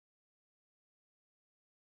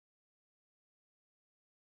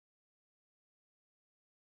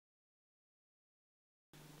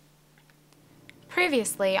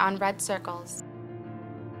Previously on Red Circles.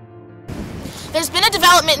 There's been a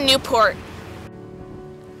development in Newport.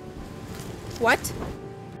 What?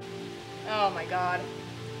 Oh my god.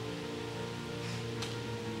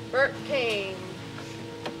 Bert Kane.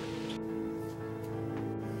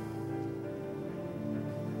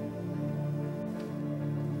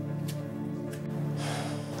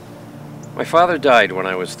 My father died when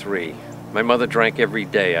I was 3. My mother drank every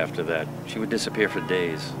day after that. She would disappear for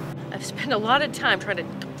days. I've spent a lot of time trying to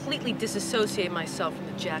completely disassociate myself from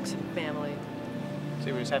the Jackson family. So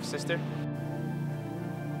you were his half-sister?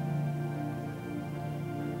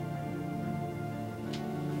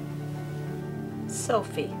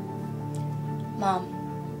 Sophie. Mom.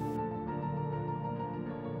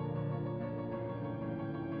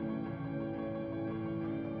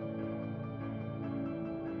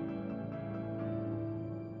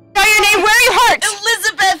 Your name, where are your heart?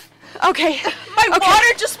 Elizabeth! Okay. My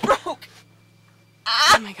water just broke.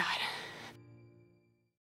 Oh my god.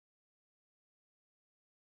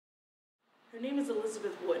 Her name is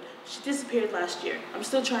Elizabeth Wood. She disappeared last year. I'm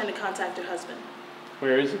still trying to contact her husband.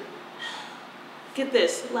 Where is he? Get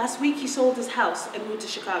this, last week he sold his house and moved to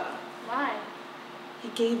Chicago. Why? He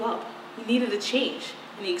gave up. He needed a change,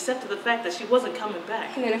 and he accepted the fact that she wasn't coming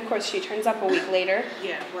back. And then of course she turns up a week later.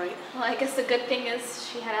 Yeah, right. Well, I guess the good thing is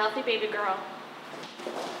she had a healthy baby girl.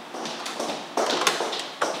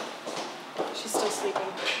 She's still sleeping.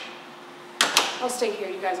 I'll stay here,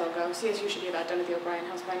 you guys all go. CSU should be about done at the O'Brien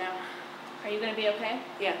house by now. Are you gonna be okay?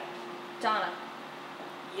 Yeah. Donna.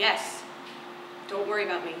 Yes. Don't worry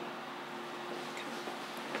about me.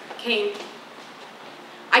 Kane,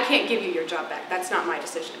 I can't give you your job back. That's not my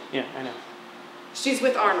decision. Yeah, I know. She's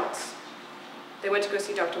with Arnold's. They went to go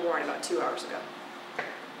see Dr. Warren about 2 hours ago.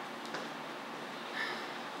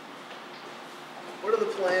 What are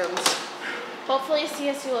the plans? Hopefully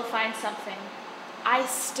CSU will find something. I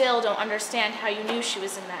still don't understand how you knew she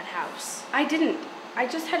was in that house. I didn't. I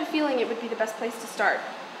just had a feeling it would be the best place to start.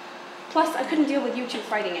 Plus, I couldn't deal with you two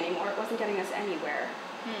fighting anymore. It wasn't getting us anywhere.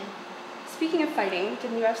 Speaking of fighting,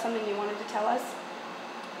 didn't you have something you wanted to tell us?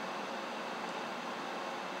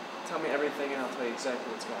 Tell me everything and I'll tell you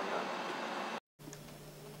exactly what's going on.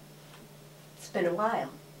 It's been a while.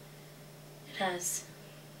 It has.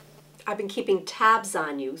 I've been keeping tabs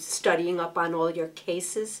on you, studying up on all your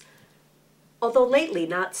cases. Although lately,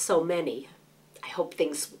 not so many. I hope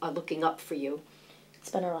things are looking up for you. It's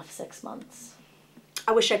been a rough 6 months.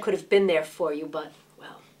 I wish I could have been there for you, but,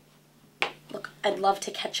 well. Look, I'd love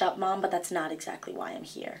to catch up, Mom, but that's not exactly why I'm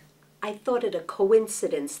here. I thought it a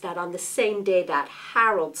coincidence that on the same day that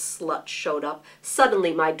Harold slut showed up,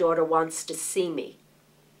 suddenly my daughter wants to see me.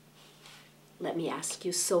 Let me ask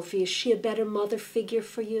you, Sophie, is she a better mother figure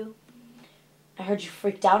for you? I heard you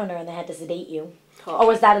freaked out on her and they had to sedate you. Or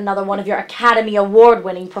was that another one of your Academy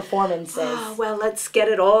Award-winning performances? Oh, well, let's get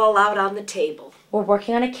it all out on the table. We're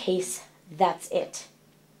working on a case. That's it.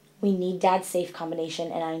 We need Dad's safe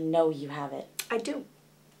combination, and I know you have it. I do.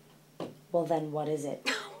 Well, then what is it?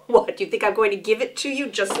 What, you think I'm going to give it to you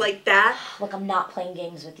just like that? Look, I'm not playing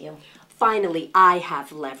games with you. Finally, I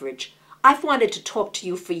have leverage. I've wanted to talk to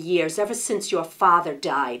you for years, ever since your father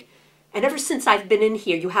died. And ever since I've been in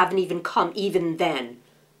here, you haven't even come even then.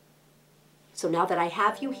 So now that I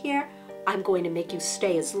have you here, I'm going to make you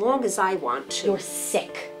stay as long as I want to. You're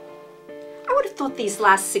sick. I would have thought these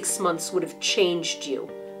last 6 months would have changed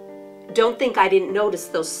you. Don't think I didn't notice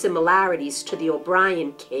those similarities to the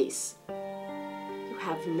O'Brien case. You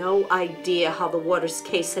have no idea how the Waters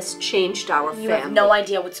case has changed our family. You have no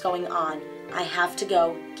idea what's going on. I have to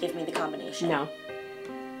go. Give me the combination. No.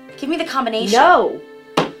 Give me the combination. No.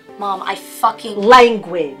 Mom, I fucking...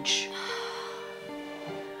 Language.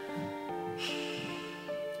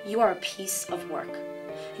 You are a piece of work.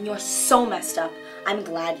 And you're so messed up. I'm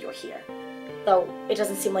glad you're here. Though it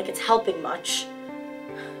doesn't seem like it's helping much.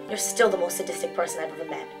 You're still the most sadistic person I've ever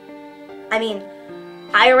met. I mean,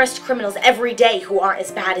 I arrest criminals every day who aren't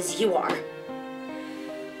as bad as you are.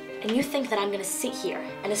 And you think that I'm gonna sit here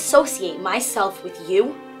and associate myself with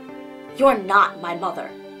you? You're not my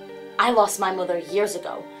mother. I lost my mother years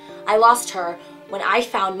ago. I lost her when I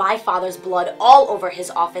found my father's blood all over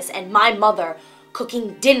his office and my mother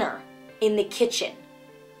cooking dinner in the kitchen.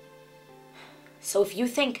 So if you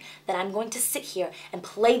think that I'm going to sit here and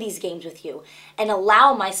play these games with you and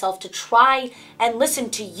allow myself to try and listen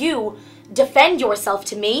to you defend yourself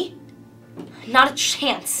to me, not a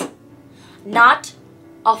chance. Not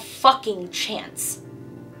a fucking chance.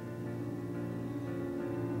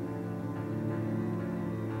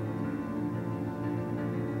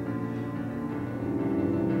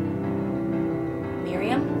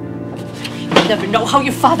 never know how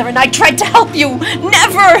your father and I tried to help you.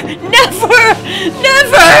 Never! Never!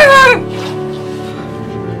 Never!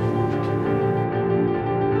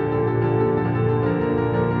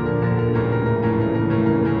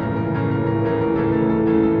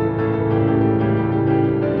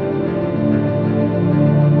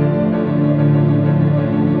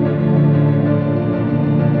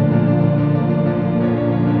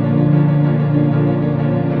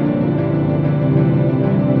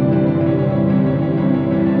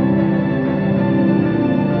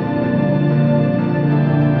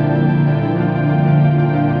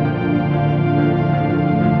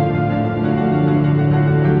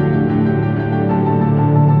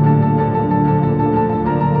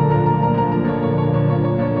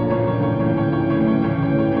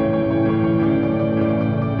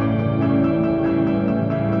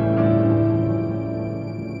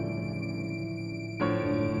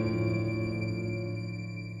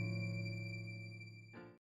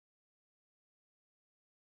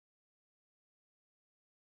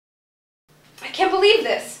 I can't believe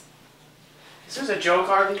this. Is this a joke,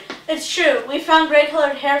 Harvey? It's true. We found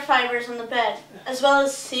gray-colored hair fibers on the bed, as well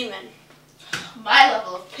as semen. My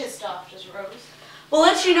level of pissed off just rose. We'll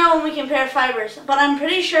let you know when we compare fibers, but I'm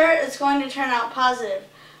pretty sure it's going to turn out positive.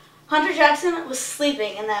 Hunter Jackson was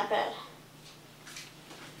sleeping in that bed.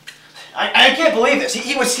 I can't believe this.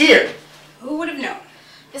 He was here. Who would have known?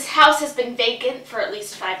 This house has been vacant for at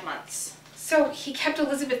least 5 months. So he kept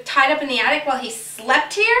Elizabeth tied up in the attic while he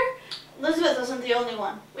slept here? Elizabeth wasn't the only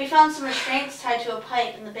one. We found some restraints tied to a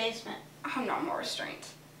pipe in the basement. Oh, no more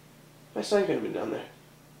restraints. My son could have been down there.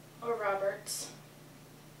 Or Robert's.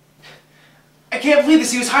 I can't believe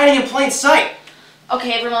this. He was hiding in plain sight.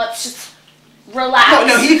 Okay, everyone, let's just relax.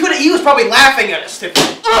 No, he was probably laughing at us.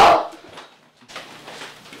 Oh!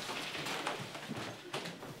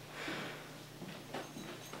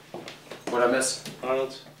 What'd I miss?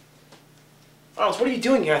 Arnold, what are you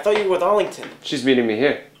doing here? I thought you were with Arlington. She's meeting me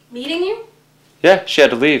here. Meeting you? Yeah, she had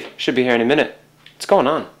to leave. Should be here any minute. What's going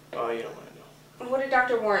on? Oh, you don't want to know. What did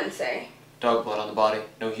Dr. Warren say? Dog blood on the body.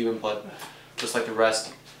 No human blood. Just like the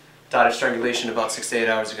rest. Died of strangulation about 6 to 8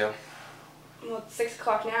 hours ago. Well, it's 6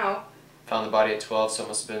 o'clock now. Found the body at 12, so it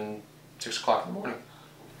must have been 6 o'clock in the morning.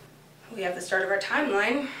 We have the start of our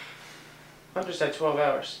timeline. Hunter's had 12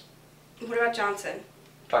 hours. What about Johnson?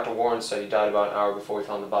 Dr. Warren said he died about an hour before we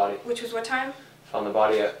found the body. Which was what time? Found the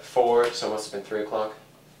body at 4, so it must have been 3 o'clock.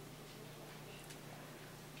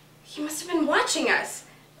 He must have been watching us.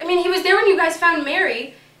 I mean, he was there when you guys found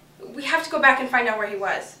Mary. We have to go back and find out where he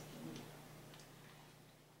was.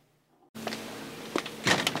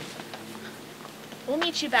 We'll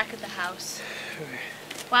meet you back at the house.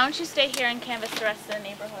 Why don't you stay here and canvass the rest of the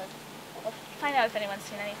neighborhood? We'll find out if anyone's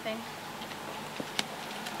seen anything.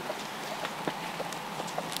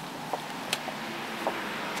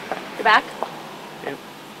 You're back? Yep.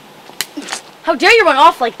 How dare you run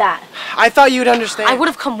off like that? I thought you'd understand. I would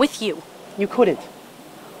have come with you. You couldn't.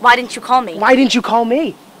 Why didn't you call me? Why didn't you call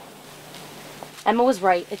me? Emma was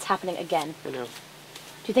right. It's happening again. I know.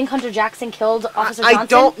 Do you think Hunter Jackson killed Officer Johnson? I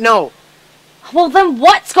don't know. Well, then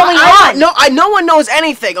what's going on? No one knows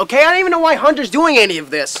anything, okay? I don't even know why Hunter's doing any of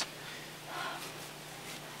this.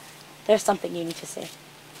 There's something you need to see.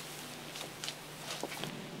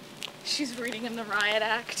 She's reading him the riot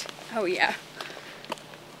act. Oh, yeah.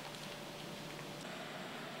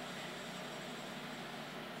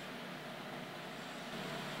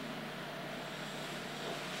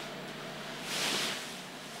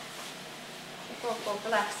 Whoa,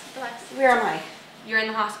 relax. Where am I? You're in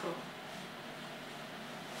the hospital.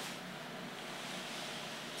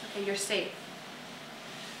 It's okay, you're safe.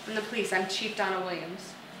 I'm the police. I'm Chief Donna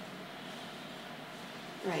Williams.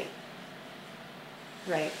 Right.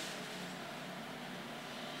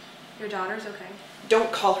 Your daughter's okay.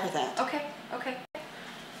 Don't call her that. Okay.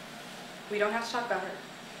 We don't have to talk about her.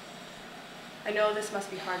 I know this must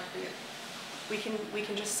be hard for you. We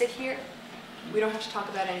can just sit here. We don't have to talk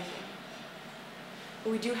about anything.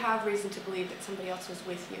 But we do have reason to believe that somebody else was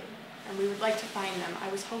with you, and we would like to find them. I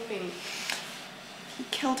was hoping... He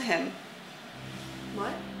killed him.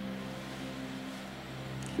 What?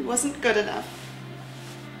 He wasn't good enough.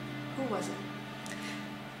 Who wasn't?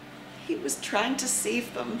 He was trying to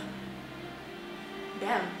save them.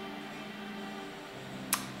 Them?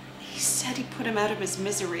 He said he put him out of his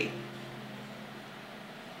misery.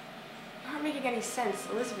 You aren't making any sense,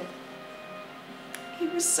 Elizabeth. He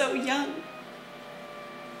was so young.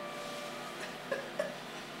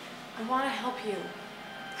 I want to help you.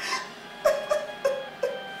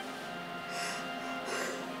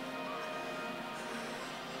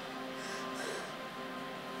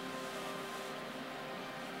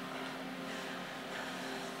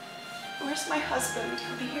 Where's my husband?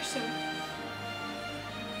 He'll be here soon.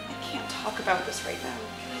 I can't talk about this right now.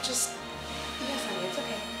 Can I just... Yes, honey, it's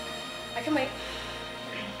okay. I can wait.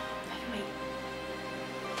 I can wait.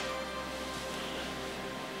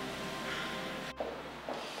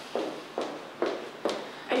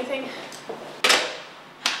 Anything?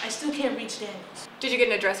 I still can't reach Daniels. Did you get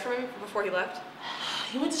an address from him before he left?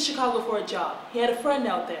 He went to Chicago for a job. He had a friend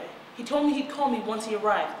out there. He told me he'd call me once he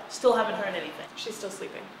arrived. Still haven't heard anything. She's still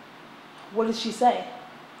sleeping. What did she say?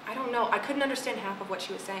 I don't know. I couldn't understand half of what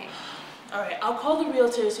she was saying. Alright, I'll call the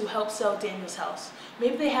realtors who helped sell Daniel's house.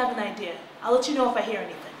 Maybe they have an idea. I'll let you know if I hear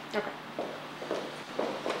anything. Okay.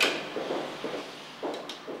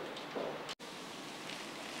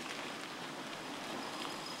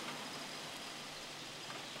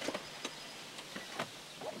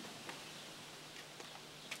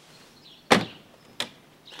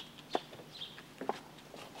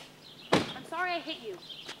 I'm sorry I hit you.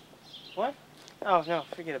 What? Oh, no,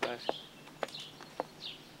 forget about it.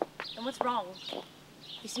 And what's wrong?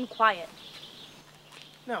 You seem quiet.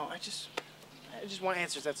 No, I just want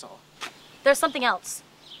answers, that's all. There's something else.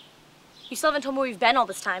 You still haven't told me where you've been all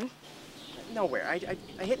this time. Nowhere. I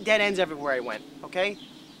hit dead ends everywhere I went, okay?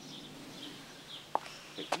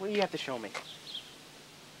 Wait, what do you have to show me?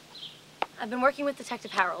 I've been working with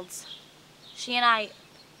Detective Harold's. She and I...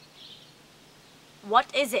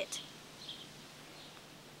 What is it?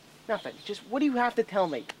 Nothing. Just what do you have to tell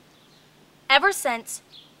me? Ever since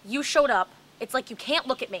you showed up, it's like you can't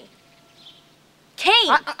look at me.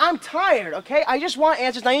 Kane! I'm tired, okay? I just want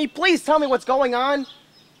answers. Now, please tell me what's going on.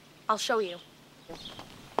 I'll show you.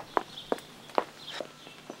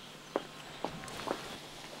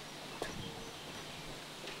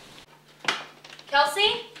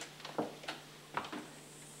 Kelsey?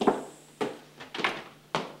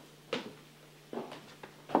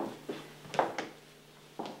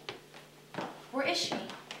 Where is she?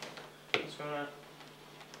 What's going on?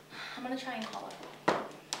 I'm gonna try and call her.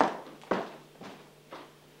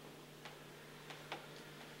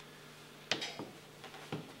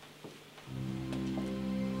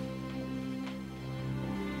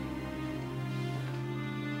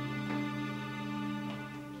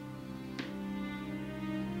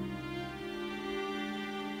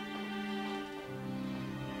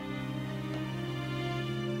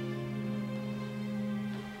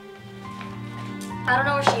 I don't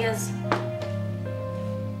know where she is.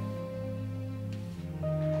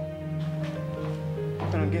 I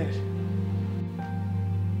don't get it.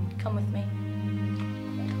 Come with me.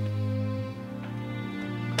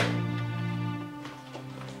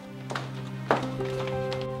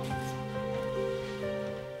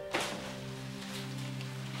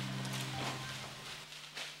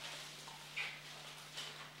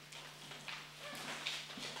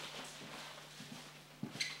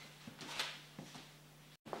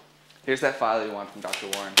 Here's that file you want from Dr.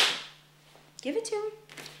 Warren. Give it to him.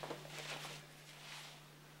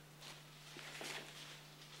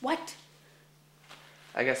 What?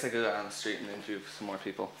 I guess I go out on the street and interview some more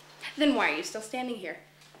people. Then why are you still standing here?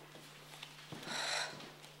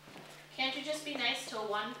 Can't you just be nice to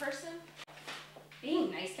one person?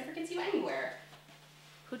 Being nice never gets you anywhere.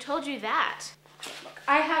 Who told you that? Look,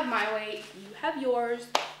 I have my way, you have yours.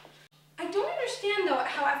 I don't understand though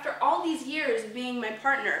how after all these years of being my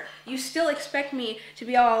partner, you still expect me to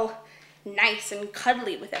be all nice and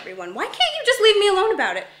cuddly with everyone. Why can't you just leave me alone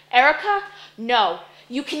about it? Erica, no.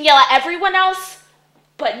 You can yell at everyone else,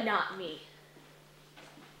 but not me.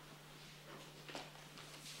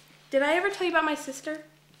 Did I ever tell you about my sister?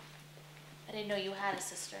 I didn't know you had a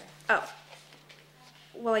sister. Oh.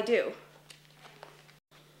 Well, I do.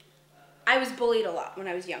 I was bullied a lot when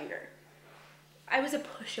I was younger. I was a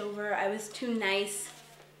pushover. I was too nice.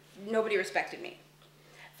 Nobody respected me.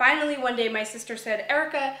 Finally, one day, my sister said,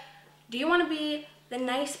 Erica, do you want to be the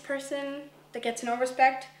nice person that gets no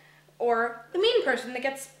respect or the mean person that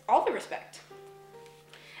gets all the respect?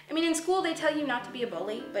 I mean, in school, they tell you not to be a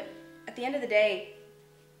bully, but at the end of the day,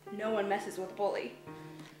 no one messes with a bully.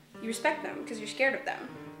 You respect them because you're scared of them.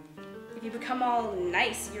 If you become all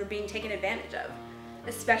nice, you're being taken advantage of,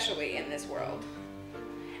 especially in this world.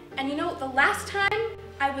 And you know, the last time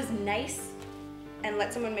I was nice and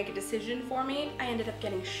let someone make a decision for me, I ended up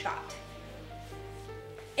getting shot.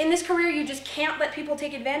 In this career, you just can't let people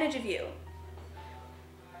take advantage of you.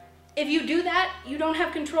 If you do that, you don't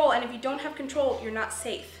have control, and if you don't have control, you're not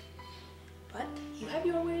safe. But you have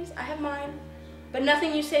your ways, I have mine, but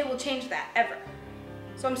nothing you say will change that, ever.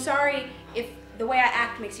 So I'm sorry if the way I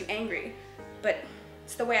act makes you angry, but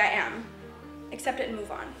it's the way I am. Accept it and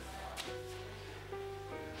move on.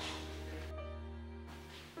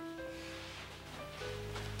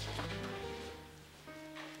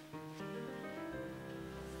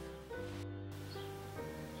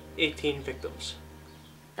 18 victims.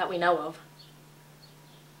 That we know of.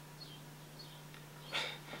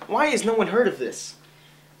 Why has no one heard of this?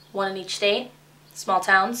 One in each state, small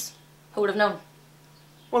towns. Who would have known?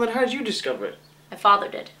 Well, then how did you discover it? My father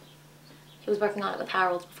did. He was working on it with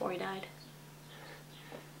Harold before he died.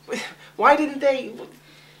 Why didn't they...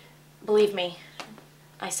 Believe me,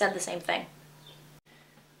 I said the same thing.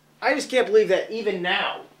 I just can't believe that even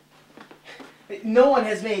now, no one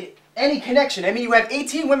has made any connection. I mean, you have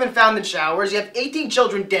 18 women found in showers, you have 18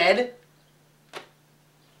 children dead.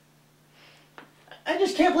 I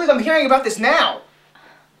just can't believe I'm hearing about this now.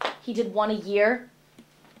 He did one a year.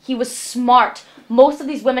 He was smart. Most of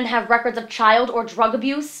these women have records of child or drug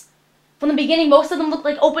abuse. From the beginning, most of them looked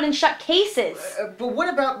like open and shut cases. But what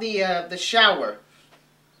about the shower?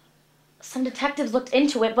 Some detectives looked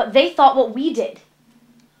into it, but they thought what we did.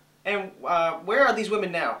 And where are these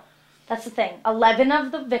women now? That's the thing. 11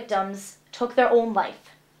 of the victims took their own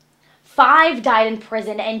life. 5 died in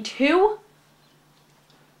prison, and 2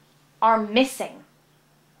 are missing.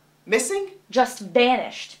 Missing? Just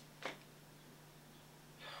vanished.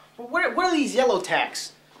 Well, what are these yellow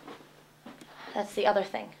tacks? That's the other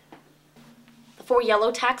thing. The 4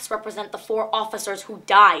 yellow tacks represent the 4 officers who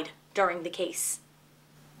died during the case.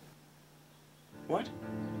 What?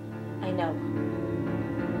 I know.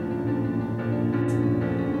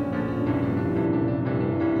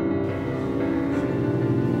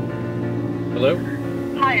 Hello?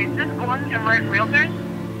 Hi, is this Gordon from Red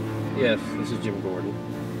Realtors? Yes, this is Jim Gordon.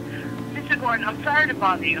 Mr. Gordon, I'm sorry to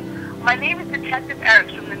bother you. My name is Detective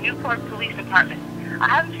Eric from the Newport Police Department. I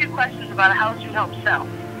have a few questions about a house you helped sell.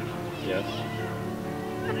 Yes?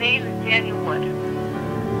 The name is Daniel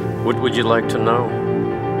Wood. What would you like to know?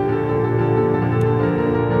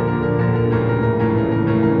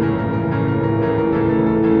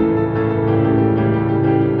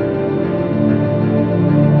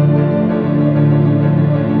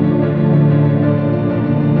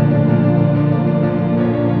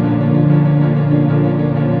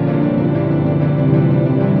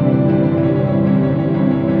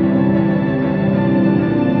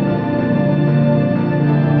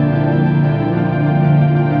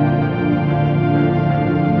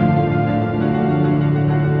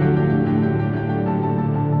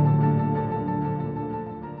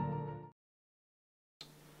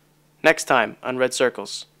 Next time on Red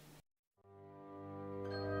Circles.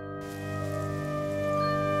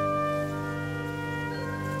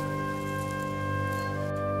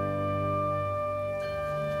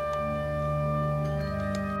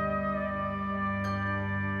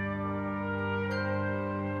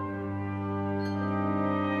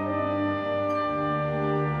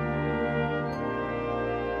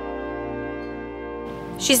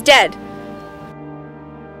 She's dead.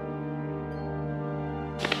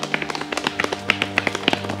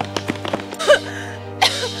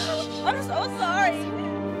 I'm so sorry.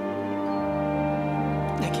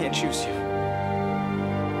 I can't choose you.